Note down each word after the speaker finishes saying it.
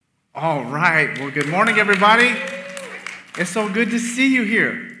All right. Well, good morning, everybody. It's so good to see you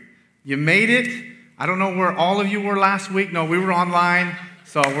here. You made it. I don't know where all of you were last week. No, we were online.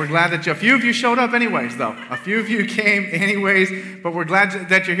 So we're glad that a few of you showed up anyways, though. A few of you came anyways, but we're glad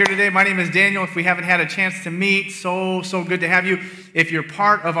that you're here today. My name is Daniel. If we haven't had a chance to meet, so good to have you. If you're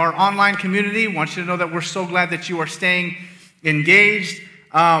part of our online community, I want you to know that we're so glad that you are staying engaged.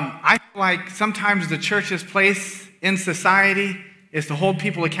 I feel like sometimes the church's place in society is to hold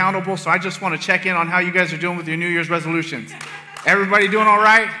people accountable, so I just want to check in on how you guys are doing with your New Year's resolutions. Everybody doing all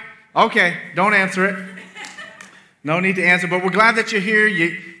right? Okay, don't answer it. No need to answer, but we're glad that you're here.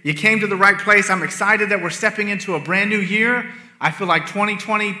 You came to the right place. I'm excited that we're stepping into a brand new year. I feel like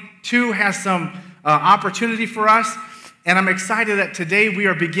 2022 has some opportunity for us, and I'm excited that today we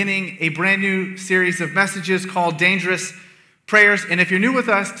are beginning a brand new series of messages called Dangerous Prayers. And if you're new with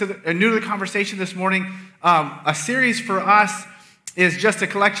us, new to the conversation this morning, a series for us is just a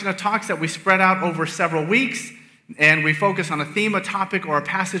collection of talks that we spread out over several weeks, and we focus on a theme, a topic, or a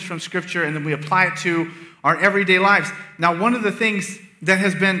passage from Scripture, and then we apply it to our everyday lives. Now, one of the things that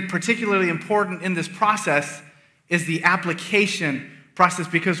has been particularly important in this process is the application process,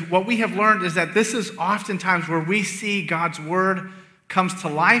 because what we have learned is that this is oftentimes where we see God's Word comes to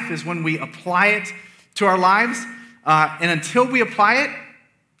life, is when we apply it to our lives. And until we apply it,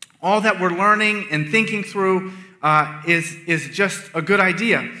 all that we're learning and thinking through is just a good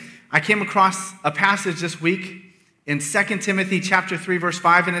idea. I came across a passage this week in 2 Timothy chapter 3, verse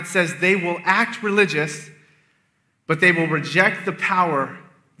 5, and it says, "They will act religious, but they will reject the power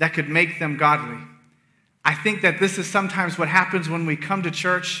that could make them godly." I think that this is sometimes what happens when we come to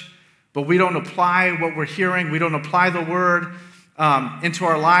church, but we don't apply what we're hearing. We don't apply the Word into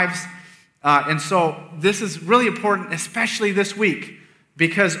our lives. And so this is really important, especially this week,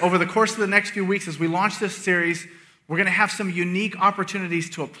 because over the course of the next few weeks, as we launch this series, we're going to have some unique opportunities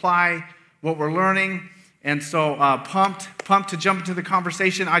to apply what we're learning. And so pumped to jump into the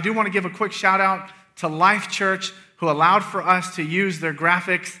conversation. I do want to give a quick shout out to Life Church, who allowed for us to use their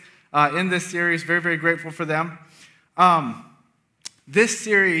graphics in this series. Very, very grateful for them. This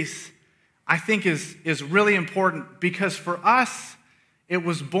series, I think, is really important because for us, it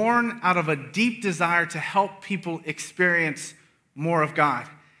was born out of a deep desire to help people experience more of God.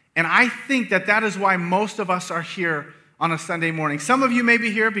 And I think that that is why most of us are here on a Sunday morning. Some of you may be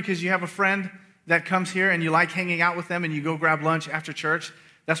here because you have a friend that comes here and you like hanging out with them and you go grab lunch after church.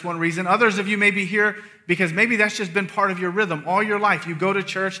 That's one reason. Others of you may be here because maybe that's just been part of your rhythm all your life. You go to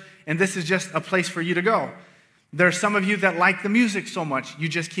church and this is just a place for you to go. There are some of you that like the music so much, you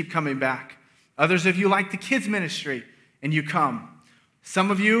just keep coming back. Others of you like the kids ministry and you come. Some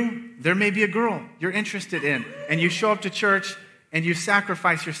of you, there may be a girl you're interested in and you show up to church and you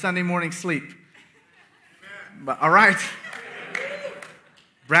sacrifice your Sunday morning sleep. But, all right.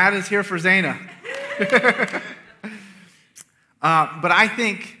 Brad is here for Zaina. But I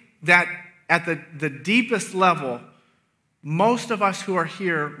think that at the deepest level, most of us who are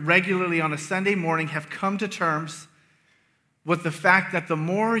here regularly on a Sunday morning have come to terms with the fact that the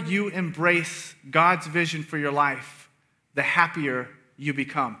more you embrace God's vision for your life, the happier you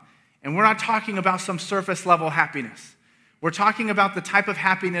become. And we're not talking about some surface level happiness. We're talking about the type of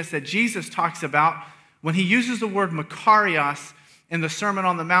happiness that Jesus talks about when he uses the word makarios in the Sermon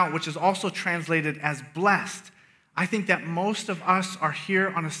on the Mount, which is also translated as blessed. I think that most of us are here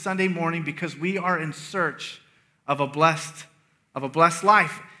on a Sunday morning because we are in search of a blessed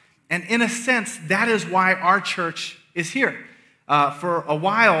life. And in a sense, that is why our church is here. For a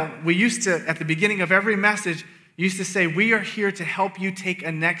while, we used to, at the beginning of every message, used to say, we are here to help you take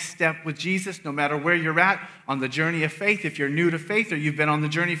a next step with Jesus, no matter where you're at on the journey of faith. If you're new to faith or you've been on the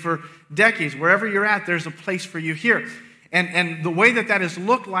journey for decades, wherever you're at, there's a place for you here. And the way that has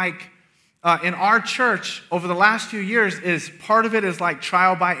looked like in our church over the last few years is part of it is like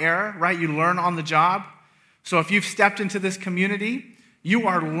trial by error, right? You learn on the job. So if you've stepped into this community, you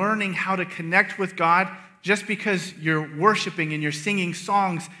are learning how to connect with God just because you're worshiping and you're singing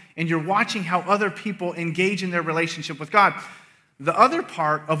songs and you're watching how other people engage in their relationship with God. The other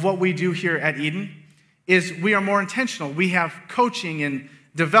part of what we do here at Eden is we are more intentional. We have coaching and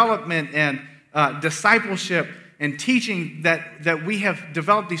development and discipleship and teaching that we have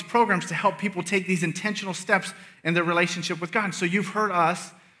developed these programs to help people take these intentional steps in their relationship with God. So you've heard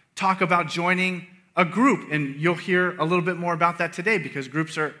us talk about joining a group, and you'll hear a little bit more about that today because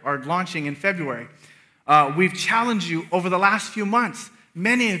groups are launching in February. We've challenged you over the last few months,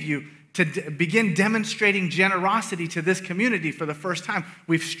 many of you, to begin demonstrating generosity to this community for the first time.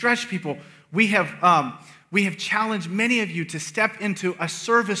 We've stretched people. We have challenged many of you to step into a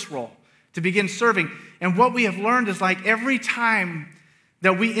service role, to begin serving. And what we have learned is like every time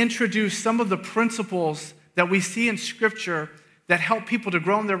that we introduce some of the principles that we see in Scripture that help people to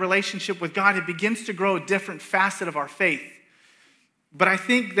grow in their relationship with God. It begins to grow a different facet of our faith. But I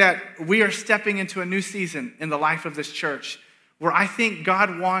think that we are stepping into a new season in the life of this church where I think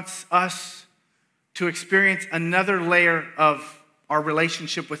God wants us to experience another layer of our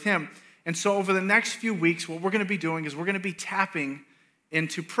relationship with Him. And so over the next few weeks, what we're going to be doing is we're going to be tapping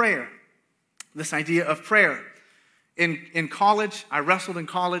into prayer, this idea of prayer. In college, I wrestled in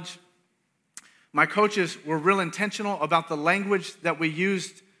college. My coaches were real intentional about the language that we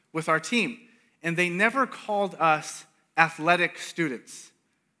used with our team. And they never called us athletic students,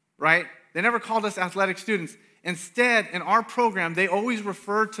 right? They never called us athletic students. Instead, in our program, they always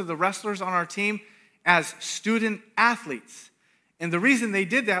referred to the wrestlers on our team as student athletes. And the reason they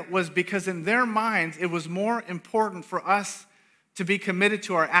did that was because in their minds, it was more important for us to be committed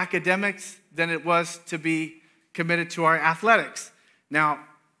to our academics than it was to be committed to our athletics. Now,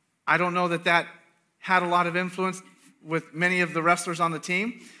 I don't know that that had a lot of influence with many of the wrestlers on the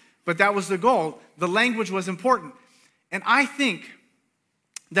team, but that was the goal. The language was important. And I think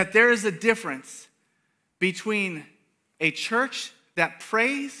that there is a difference between a church that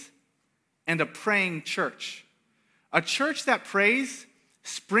prays and a praying church. A church that prays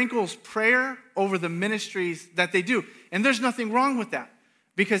sprinkles prayer over the ministries that they do. And there's nothing wrong with that,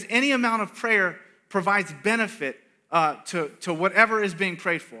 because any amount of prayer provides benefit to whatever is being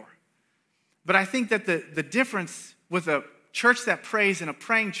prayed for. But I think that the difference with a church that prays and a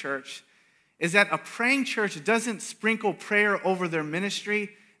praying church is that a praying church doesn't sprinkle prayer over their ministry.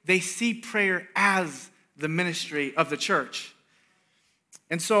 They see prayer as the ministry of the church.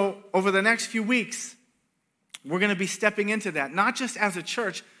 And so over the next few weeks, we're going to be stepping into that, not just as a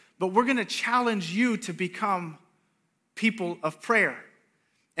church, but we're going to challenge you to become people of prayer.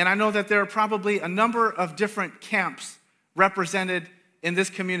 And I know that there are probably a number of different camps represented in this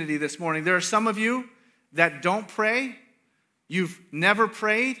community this morning. There are some of you that don't pray. You've never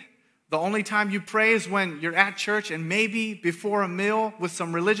prayed. The only time you pray is when you're at church and maybe before a meal with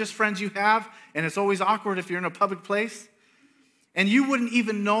some religious friends you have, and it's always awkward if you're in a public place. And you wouldn't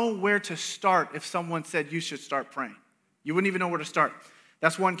even know where to start if someone said you should start praying. You wouldn't even know where to start.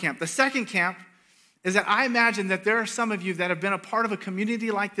 That's one camp. The second camp is that I imagine that there are some of you that have been a part of a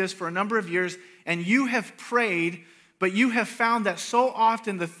community like this for a number of years, and you have prayed, but you have found that so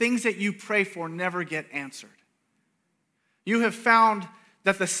often the things that you pray for never get answered. You have found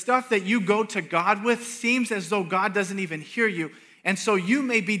that the stuff that you go to God with seems as though God doesn't even hear you. And so you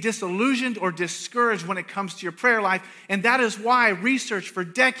may be disillusioned or discouraged when it comes to your prayer life. And that is why research for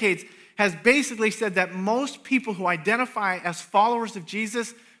decades has basically said that most people who identify as followers of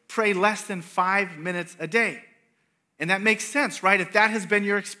Jesus pray less than 5 minutes a day. And that makes sense, right? If that has been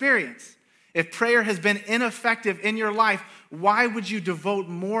your experience, if prayer has been ineffective in your life, why would you devote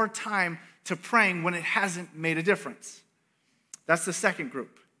more time to praying when it hasn't made a difference? That's the second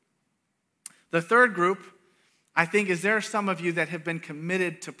group. The third group, I think, is there are some of you that have been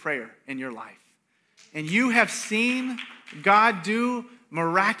committed to prayer in your life. And you have seen God do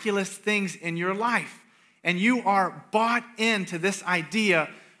miraculous things in your life. And you are bought into this idea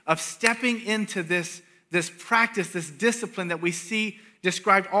of stepping into this practice, this discipline that we see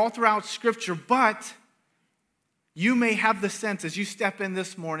described all throughout Scripture. But you may have the sense as you step in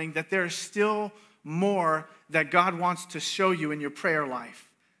this morning that there is still more that God wants to show you in your prayer life.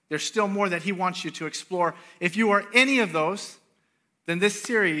 There's still more that He wants you to explore. If you are any of those, then this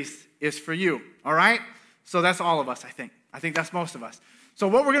series is for you, all right? So that's all of us, I think. I think that's most of us. So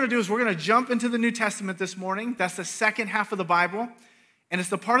what we're going to do is we're going to jump into the New Testament this morning. That's the second half of the Bible. And it's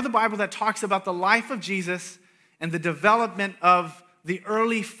the part of the Bible that talks about the life of Jesus and the development of the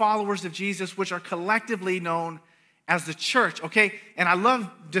early followers of Jesus, which are collectively known as the church, okay? And I love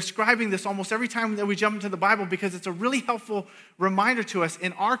describing this almost every time that we jump into the Bible because it's a really helpful reminder to us.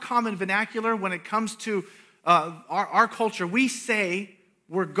 In our common vernacular, when it comes to our culture, we say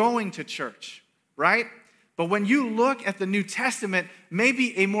we're going to church, right? But when you look at the New Testament,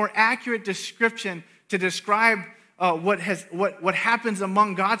 maybe a more accurate description to describe what happens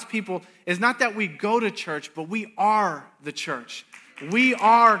among God's people is not that we go to church, but we are the church. We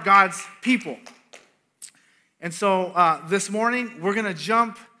are God's people. And so this morning, we're going to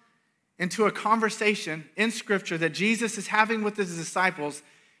jump into a conversation in Scripture that Jesus is having with his disciples,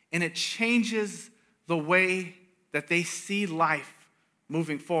 and it changes the way that they see life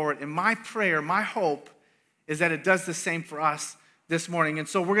moving forward. And my prayer, my hope, is that it does the same for us this morning. And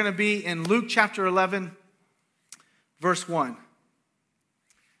so we're going to be in Luke chapter 11, verse 1.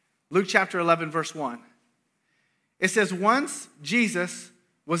 Luke chapter 11, verse 1. It says, once Jesus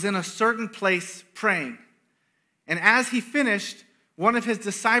was in a certain place praying, and as he finished, one of his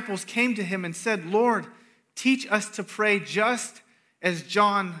disciples came to him and said, "Lord, teach us to pray just as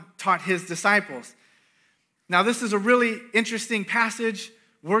John taught his disciples." Now, this is a really interesting passage.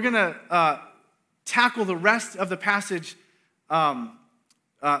 We're going to tackle the rest of the passage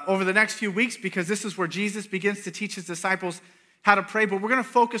over the next few weeks, because this is where Jesus begins to teach his disciples how to pray. But we're going to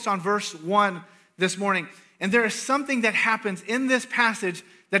focus on verse 1 this morning. And there is something that happens in this passage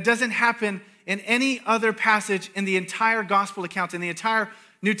that doesn't happen in any other passage in the entire gospel accounts, in the entire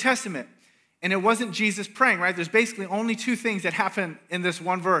New Testament. And it wasn't Jesus praying, right? There's basically only two things that happen in this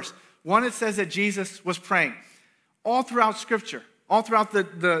one verse. One, it says that Jesus was praying. All throughout Scripture, all throughout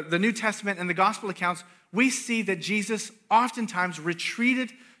the New Testament and the gospel accounts, we see that Jesus oftentimes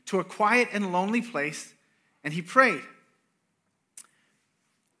retreated to a quiet and lonely place, and he prayed.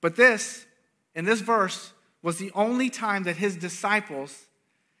 But in this verse, was the only time that his disciples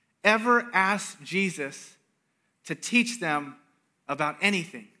ever asked Jesus to teach them about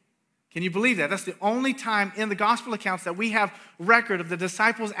anything. Can you believe that? That's the only time in the gospel accounts that we have record of the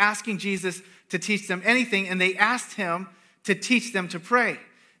disciples asking Jesus to teach them anything, and they asked him to teach them to pray.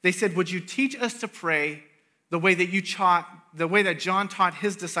 They said, "Would you teach us to pray the way that John taught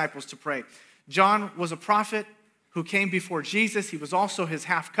his disciples to pray?" John was a prophet who came before Jesus. He was also his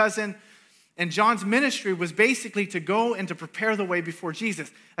half-cousin. And John's ministry was basically to go and to prepare the way before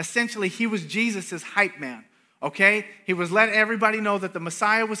Jesus. Essentially, he was Jesus' hype man, okay? He was letting everybody know that the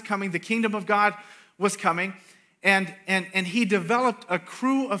Messiah was coming, the kingdom of God was coming. And he developed a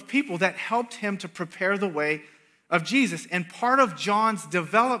crew of people that helped him to prepare the way of Jesus. And part of John's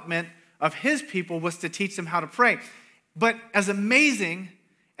development of his people was to teach them how to pray. But as amazing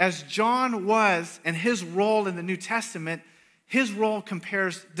as John was and his role in the New Testament, his role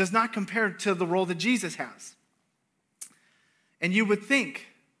does not compare to the role that Jesus has. And you would think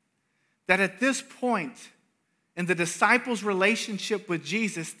that at this point in the disciples' relationship with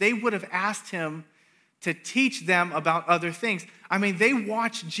Jesus, they would have asked him to teach them about other things. I mean, they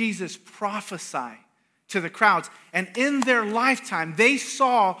watched Jesus prophesy to the crowds, and in their lifetime, they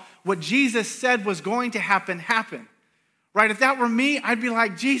saw what Jesus said was going to happen. Right? If that were me, I'd be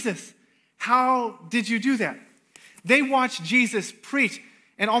like, "Jesus, how did you do that?" They watched Jesus preach,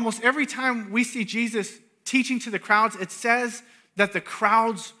 and almost every time we see Jesus teaching to the crowds, it says that the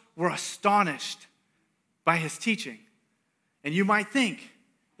crowds were astonished by his teaching. And you might think,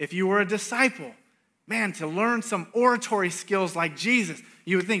 if you were a disciple, man, to learn some oratory skills like Jesus,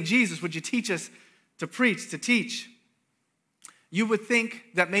 you would think, "Jesus, would you teach us to preach, to teach?" You would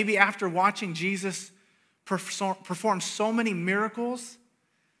think that maybe after watching Jesus perform so many miracles,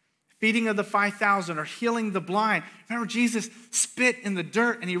 feeding of the 5,000 or healing the blind. Remember, Jesus spit in the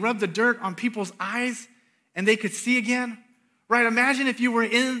dirt and he rubbed the dirt on people's eyes and they could see again? Right? Imagine if you were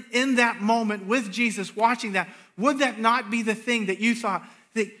in that moment with Jesus watching that. Would that not be the thing that you thought,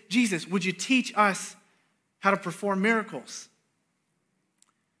 that, "Jesus, would you teach us how to perform miracles?"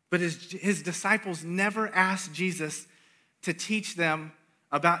 But his disciples never asked Jesus to teach them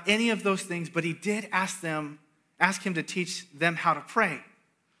about any of those things, but he did ask him to teach them how to pray.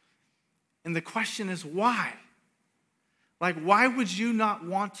 And the question is, why? Like, why would you not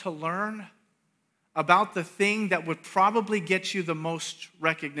want to learn about the thing that would probably get you the most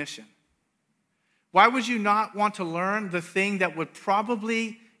recognition? Why would you not want to learn the thing that would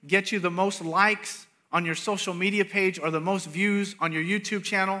probably get you the most likes on your social media page or the most views on your YouTube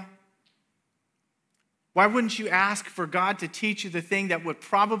channel? Why wouldn't you ask for God to teach you the thing that would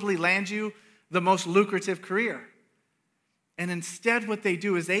probably land you the most lucrative career? And instead, what they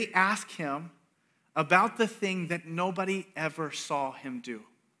do is they ask him about the thing that nobody ever saw him do.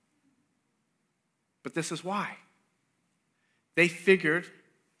 But this is why. They figured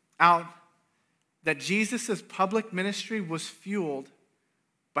out that Jesus' public ministry was fueled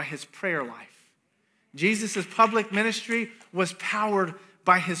by his prayer life. Jesus' public ministry was powered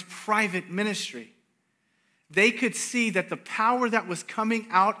by his private ministry. They could see that the power that was coming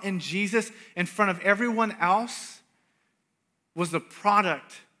out in Jesus in front of everyone else was the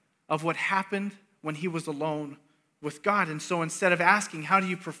product of what happened when he was alone with God. And so instead of asking, "How do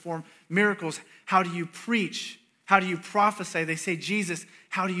you perform miracles? How do you preach? How do you prophesy?" they say, "Jesus,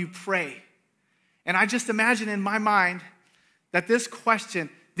 how do you pray?" And I just imagine in my mind that this question,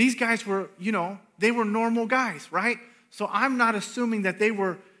 these guys were, they were normal guys, right? So I'm not assuming that they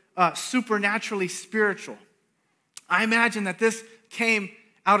were supernaturally spiritual. I imagine that this came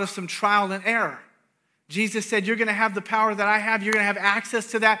out of some trial and error. Jesus said, "You're going to have the power that I have. You're going to have access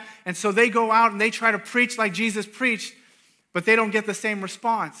to that." And so they go out and they try to preach like Jesus preached, but they don't get the same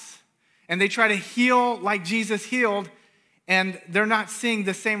response. And they try to heal like Jesus healed, and they're not seeing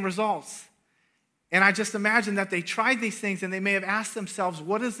the same results. And I just imagine that they tried these things and they may have asked themselves,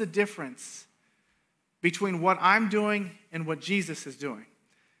 what is the difference between what I'm doing and what Jesus is doing?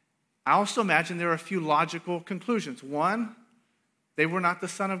 I also imagine there are a few logical conclusions. One, they were not the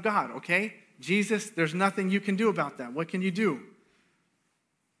Son of God, okay? Jesus, there's nothing you can do about that. What can you do?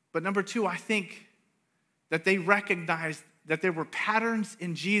 But number two, I think that they recognized that there were patterns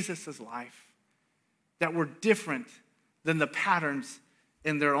in Jesus' life that were different than the patterns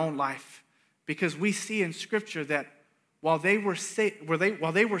in their own life. Because we see in Scripture that while they were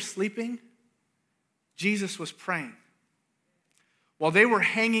sleeping, Jesus was praying. While they were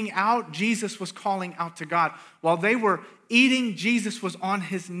hanging out, Jesus was calling out to God. While they were eating, Jesus was on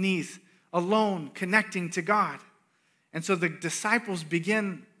his knees, alone, connecting to God. And so the disciples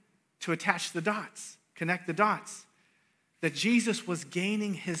begin to attach the dots, connect the dots, that Jesus was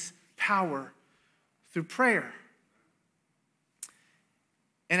gaining his power through prayer.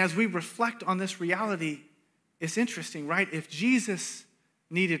 And as we reflect on this reality, it's interesting, right? If Jesus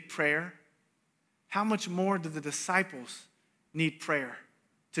needed prayer, how much more do the disciples need prayer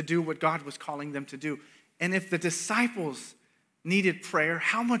to do what God was calling them to do? And if the disciples needed prayer,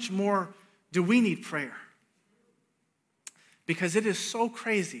 how much more do we need prayer? Because it is so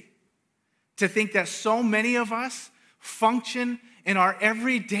crazy to think that so many of us function in our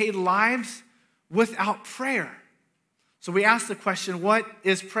everyday lives without prayer. So we ask the question, what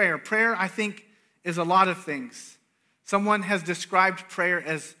is prayer? Prayer, I think, is a lot of things. Someone has described prayer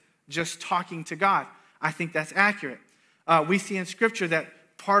as just talking to God. I think that's accurate. We see in Scripture that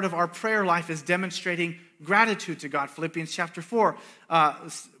part of our prayer life is demonstrating gratitude to God. Philippians chapter 4.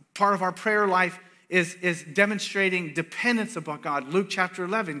 Part of our prayer life is demonstrating dependence upon God. Luke chapter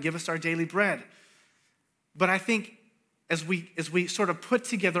 11, give us our daily bread. But I think as we sort of put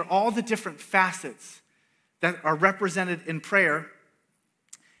together all the different facets that are represented in prayer,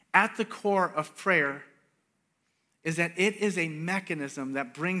 at the core of prayer is that it is a mechanism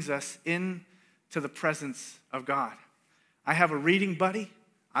that brings us into the presence of God. I have a reading buddy.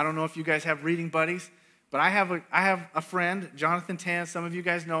 I don't know if you guys have reading buddies, but I have a friend, Jonathan Tan. Some of you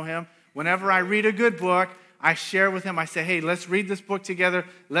guys know him. Whenever I read a good book, I share with him. I say, hey, let's read this book together.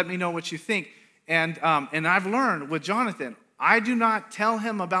 Let me know what you think. And I've learned with Jonathan, I do not tell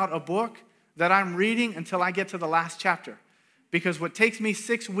him about a book that I'm reading until I get to the last chapter. Because what takes me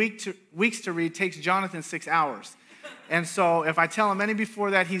 6 weeks to read takes Jonathan 6 hours. And so if I tell him any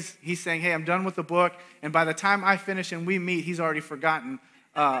before that, he's saying, hey, I'm done with the book. And by the time I finish and we meet, he's already forgotten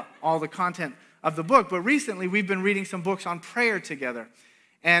all the content of the book. But recently, we've been reading some books on prayer together.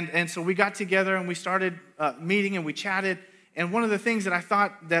 And so we got together and we started meeting and we chatted. And one of the things that I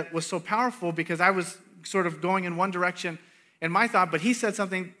thought that was so powerful, because I was sort of going in one direction in my thought, but he said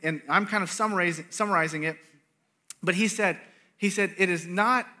something, and I'm kind of summarizing it. But he said, it is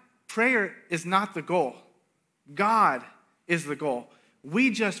not, prayer is not the goal. God is the goal.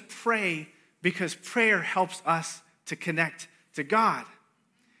 We just pray because prayer helps us to connect to God.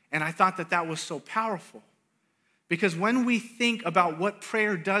 And I thought that was so powerful. Because when we think about what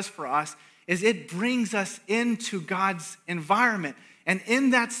prayer does for us, is it brings us into God's environment. And in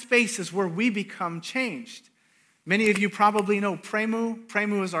that space is where we become changed. Many of you probably know Premu.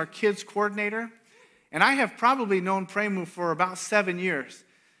 Premu is our kids coordinator. And I have probably known Premu for about 7 years.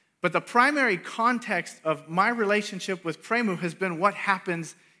 But the primary context of my relationship with Premu has been what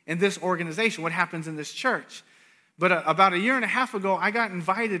happens in this organization, what happens in this church. But about a year and a half ago, I got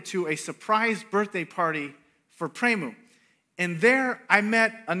invited to a surprise birthday party for Premu. And there I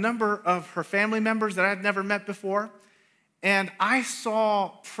met a number of her family members that I'd never met before. And I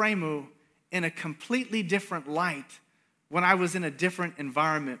saw Premu in a completely different light when I was in a different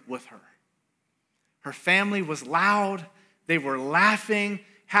environment with her. Her family was loud. They were laughing,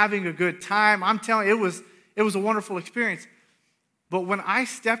 having a good time. I'm telling you, it was a wonderful experience. But when I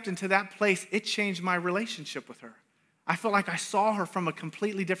stepped into that place, it changed my relationship with her. I felt like I saw her from a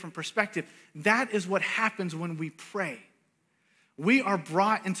completely different perspective. That is what happens when we pray. We are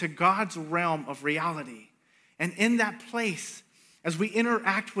brought into God's realm of reality. And in that place, as we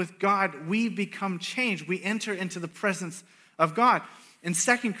interact with God, we become changed. We enter into the presence of God. In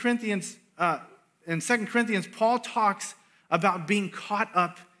 2 Corinthians, Paul talks about being caught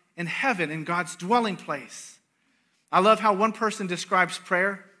up in heaven, in God's dwelling place. I love how one person describes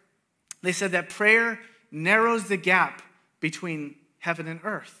prayer. They said that prayer narrows the gap between heaven and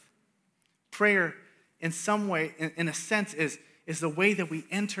earth. Prayer, in some way, in a sense, is the way that we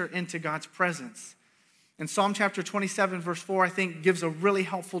enter into God's presence. And Psalm chapter 27, verse 4, I think, gives a really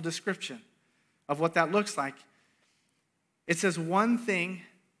helpful description of what that looks like. It says, one thing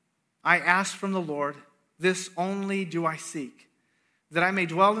I ask from the Lord, this only do I seek, that I may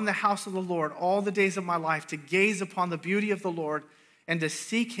dwell in the house of the Lord all the days of my life, to gaze upon the beauty of the Lord and to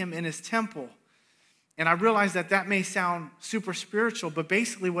seek him in his temple. And I realize that that may sound super spiritual, but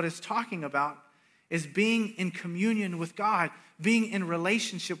basically what it's talking about is being in communion with God, being in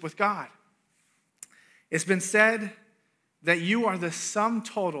relationship with God. It's been said that you are the sum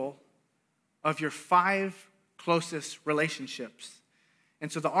total of your 5 closest relationships.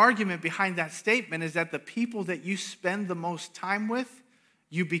 And so the argument behind that statement is that the people that you spend the most time with,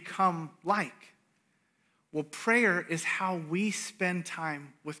 you become like. Well, prayer is how we spend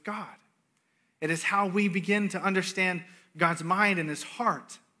time with God. It is how we begin to understand God's mind and his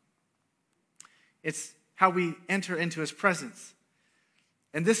heart. It's how we enter into his presence.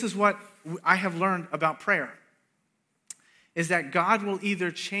 And this is what I have learned about prayer, is that God will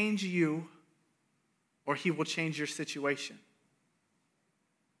either change you or he will change your situation.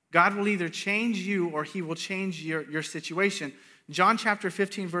 God will either change you or he will change your situation. John chapter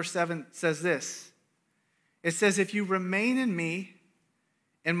 15, verse 7 says this. It says, if you remain in me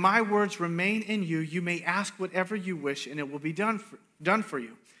and my words remain in you, you may ask whatever you wish and it will be done for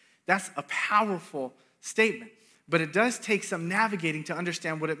you. That's a powerful statement, but it does take some navigating to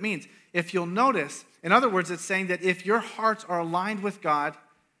understand what it means. If you'll notice, in other words, it's saying that if your hearts are aligned with God,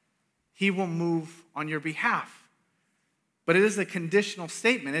 he will move on your behalf. But it is a conditional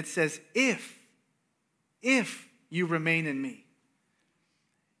statement. It says, if you remain in me.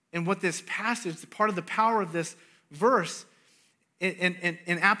 And what this passage, part of the power of this verse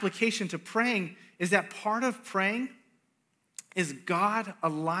in application to praying, is that part of praying is God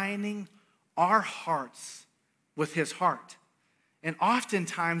aligning our hearts with his heart. And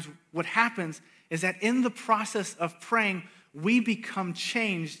oftentimes what happens is that in the process of praying, we become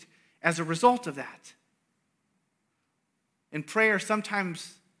changed as a result of that. In prayer,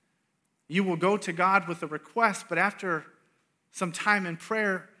 sometimes you will go to God with a request, but after some time in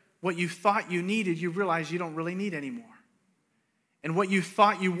prayer, what you thought you needed, you realize you don't really need anymore. And what you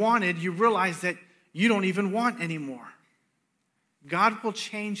thought you wanted, you realize that you don't even want anymore. God will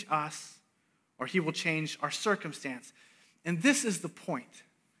change us, or he will change our circumstance. And this is the point,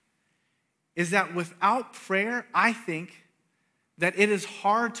 is that without prayer, I think that it is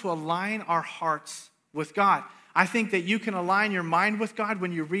hard to align our hearts with God. I think that you can align your mind with God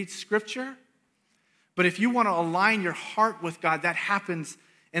when you read Scripture, but if you want to align your heart with God, that happens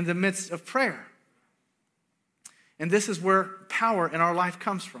in the midst of prayer. And this is where power in our life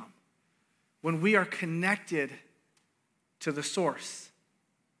comes from, when we are connected to the source.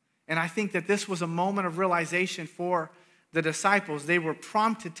 And I think that this was a moment of realization for the disciples. They were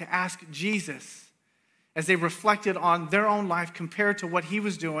prompted to ask Jesus as they reflected on their own life compared to what he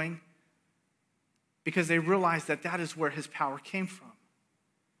was doing, because they realized that that is where his power came from.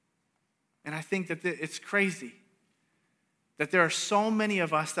 And I think that it's crazy that there are so many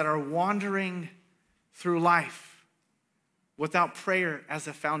of us that are wandering through life without prayer as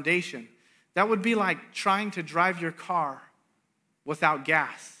a foundation. That would be like trying to drive your car without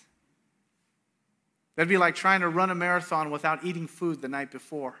gas. That'd be like trying to run a marathon without eating food the night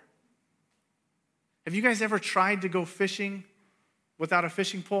before. Have you guys ever tried to go fishing without a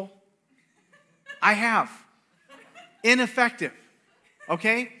fishing pole? I have. Ineffective,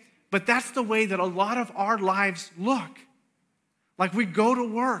 okay? But that's the way that a lot of our lives look. Like we go to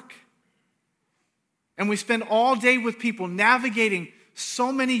work and we spend all day with people navigating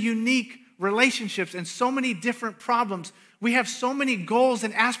so many unique relationships and so many different problems. We have so many goals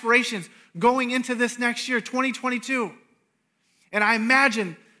and aspirations going into this next year, 2022. And I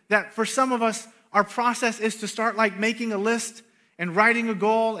imagine that for some of us, our process is to start like making a list and writing a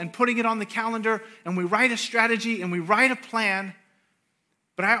goal and putting it on the calendar, and we write a strategy and we write a plan.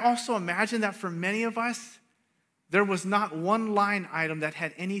 But I also imagine that for many of us, there was not one line item that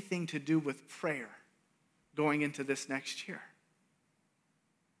had anything to do with prayer going into this next year.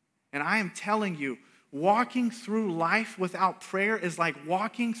 And I am telling you, walking through life without prayer is like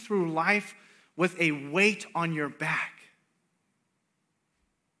walking through life with a weight on your back.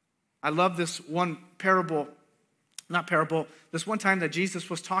 I love this one this one time that Jesus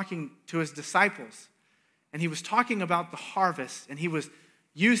was talking to his disciples, and he was talking about the harvest, and he was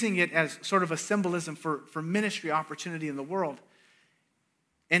using it as sort of a symbolism for ministry opportunity in the world.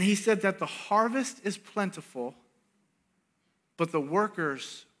 And he said that the harvest is plentiful, but the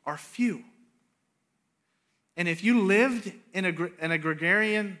workers are few. And if you lived in an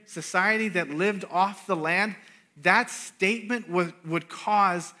agrarian society that lived off the land, that statement would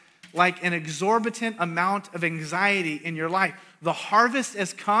cause like an exorbitant amount of anxiety in your life. The harvest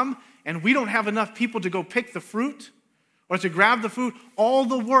has come, and we don't have enough people to go pick the fruit or to grab the food. All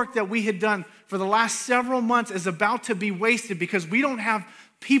the work that we had done for the last several months is about to be wasted because we don't have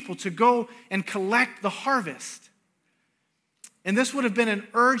people to go and collect the harvest. And this would have been an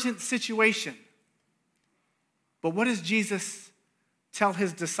urgent situation. But what does Jesus tell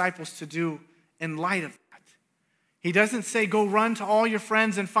his disciples to do in light of that? He doesn't say, go run to all your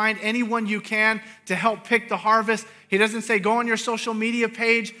friends and find anyone you can to help pick the harvest. He doesn't say, go on your social media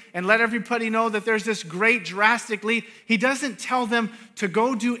page and let everybody know that there's this great drastic lead. He doesn't tell them to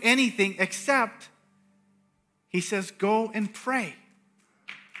go do anything except he says, go and pray.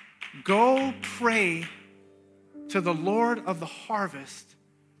 Go pray to the Lord of the harvest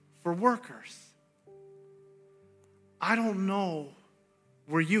for workers. I don't know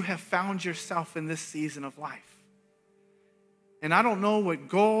where you have found yourself in this season of life. And I don't know what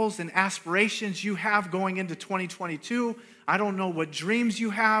goals and aspirations you have going into 2022. I don't know what dreams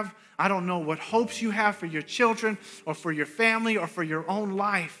you have. I don't know what hopes you have for your children or for your family or for your own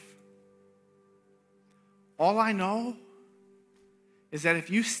life. All I know is that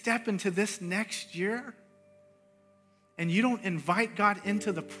if you step into this next year and you don't invite God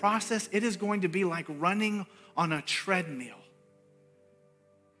into the process, it is going to be like running on a treadmill.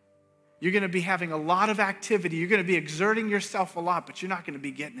 You're going to be having a lot of activity. You're going to be exerting yourself a lot, but you're not going to be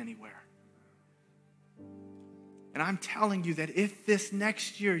getting anywhere. And I'm telling you that if this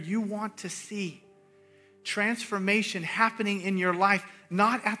next year you want to see transformation happening in your life,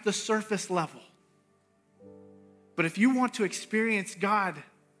 not at the surface level, but if you want to experience God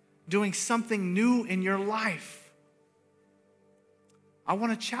doing something new in your life, I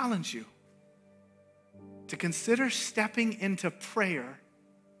want to challenge you to consider stepping into prayer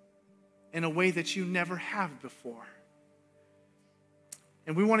in a way that you never have before.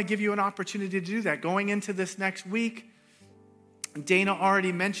 And we want to give you an opportunity to do that. Going into this next week, Dana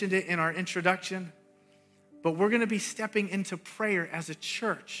already mentioned it in our introduction, but we're going to be stepping into prayer as a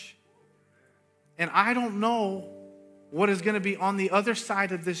church. And I don't know what is going to be on the other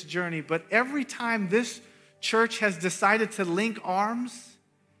side of this journey, but every time this church has decided to link arms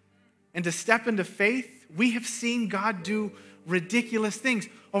and to step into faith, we have seen God do ridiculous things.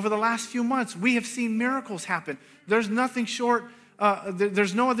 Over the last few months, we have seen miracles happen. There's nothing short,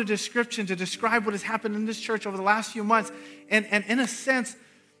 there's no other description to describe what has happened in this church over the last few months. And in a sense,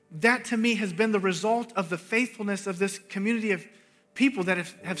 that to me has been the result of the faithfulness of this community of people that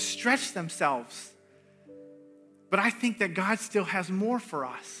have stretched themselves. But I think that God still has more for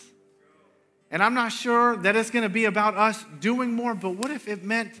us. And I'm not sure that it's going to be about us doing more, but what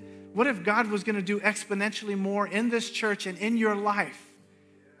if God was going to do exponentially more in this church and in your life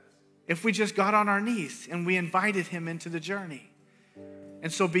if we just got on our knees and we invited him into the journey?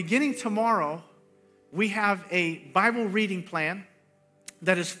 And so beginning tomorrow, we have a Bible reading plan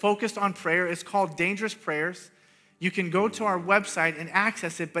that is focused on prayer. It's called Dangerous Prayers. You can go to our website and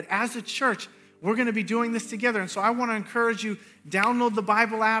access it, but as a church, we're going to be doing this together. And so I want to encourage you, download the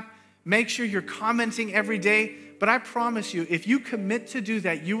Bible app, make sure you're commenting every day. But I promise you, if you commit to do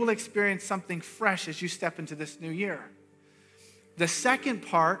that, you will experience something fresh as you step into this new year. The second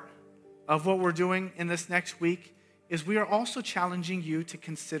part of what we're doing in this next week is we are also challenging you to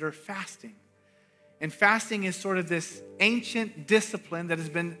consider fasting. And fasting is sort of this ancient discipline that has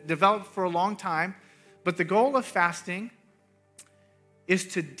been developed for a long time. But the goal of fasting is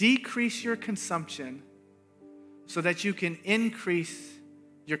to decrease your consumption so that you can increase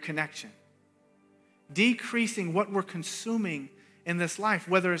your connection. Decreasing what we're consuming in this life,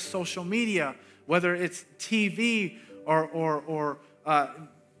 whether it's social media, whether it's TV, or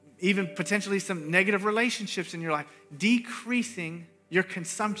even potentially some negative relationships in your life. Decreasing your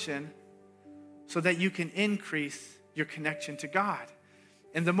consumption so that you can increase your connection to God.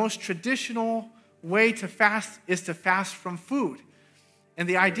 And the most traditional way to fast is to fast from food. And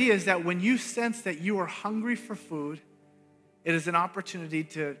the idea is that when you sense that you are hungry for food, it is an opportunity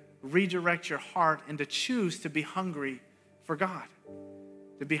to redirect your heart and to choose to be hungry for God,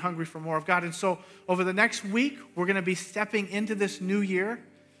 to be hungry for more of God. And so over the next week, we're going to be stepping into this new year,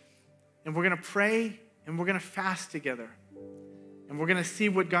 and we're going to pray and we're going to fast together. And we're going to see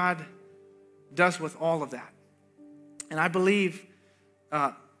what God does with all of that. And I believe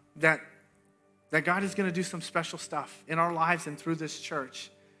that God is going to do some special stuff in our lives and through this church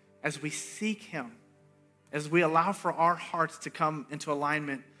as we seek him, as we allow for our hearts to come into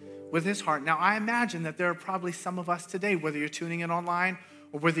alignment with his heart. Now, I imagine that there are probably some of us today, whether you're tuning in online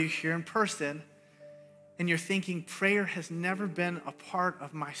or whether you're here in person, and you're thinking, prayer has never been a part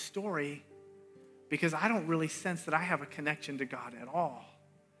of my story because I don't really sense that I have a connection to God at all.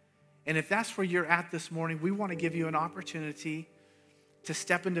 And if that's where you're at this morning, we want to give you an opportunity to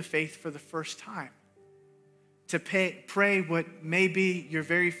step into faith for the first time, to pray what may be your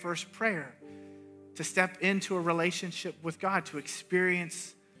very first prayer, to step into a relationship with God, to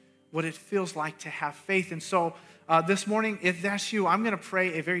experience what it feels like to have faith. And so this morning, if that's you, I'm going to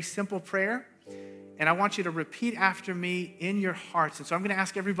pray a very simple prayer, and I want you to repeat after me in your hearts. And so I'm going to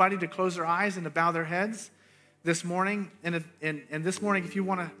ask everybody to close their eyes and to bow their heads this morning. And this morning, if you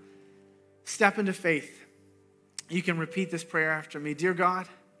want to step into faith, you can repeat this prayer after me. Dear God,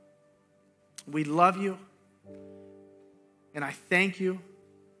 we love you, and I thank you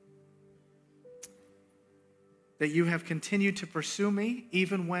that you have continued to pursue me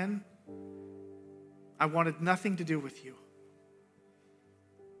even when I wanted nothing to do with you.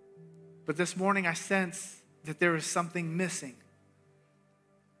 But this morning I sense that there is something missing.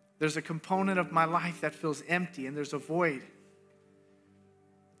 There's a component of my life that feels empty, and there's a void.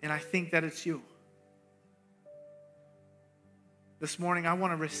 And I think that it's you. This morning I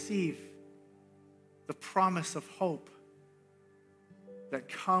want to receive the promise of hope that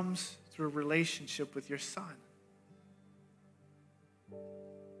comes through a relationship with your Son.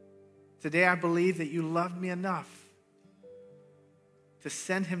 Today I believe that you loved me enough to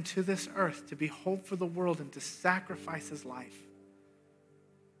send him to this earth to be hope for the world and to sacrifice his life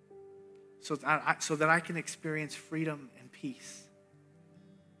so that I can experience freedom and peace.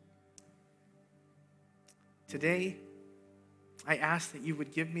 Today, I ask that you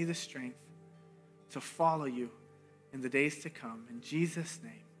would give me the strength to follow you in the days to come. In Jesus'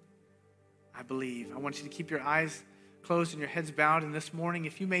 name, I believe. I want you to keep your eyes closed and your heads bowed. And this morning,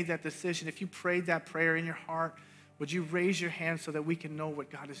 if you made that decision, if you prayed that prayer in your heart, would you raise your hand so that we can know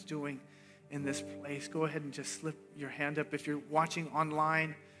what God is doing in this place? Go ahead and just slip your hand up. If you're watching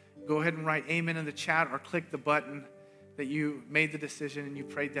online, go ahead and write amen in the chat or click the button that you made the decision and you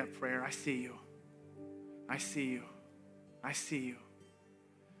prayed that prayer. I see you. I see you. I see you.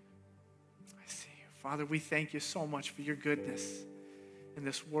 I see you. Father, we thank you so much for your goodness in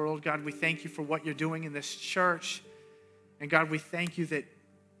this world. God, we thank you for what you're doing in this church. And God, we thank you that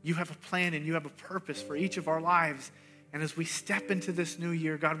you have a plan and you have a purpose for each of our lives. And as we step into this new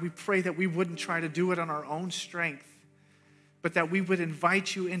year, God, we pray that we wouldn't try to do it on our own strength, but that we would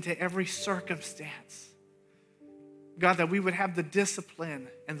invite you into every circumstance. God, that we would have the discipline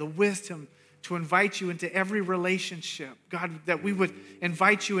and the wisdom to invite you into every relationship. God, that we would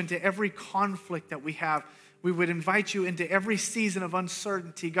invite you into every conflict that we have. We would invite you into every season of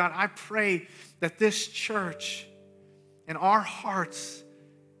uncertainty. God, I pray that this church and our hearts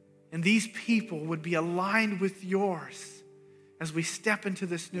and these people would be aligned with yours as we step into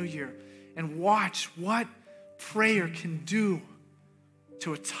this new year and watch what prayer can do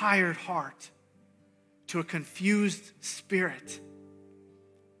to a tired heart, to a confused spirit.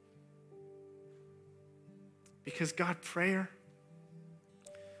 Because God, prayer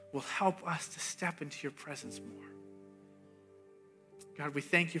will help us to step into your presence more. God, we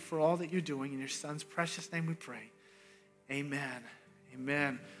thank you for all that you're doing. In your Son's precious name we pray. Amen.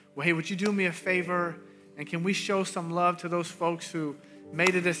 Amen. Well, hey, would you do me a favor? And can we show some love to those folks who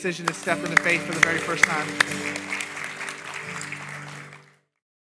made a decision to step into faith for the very first time?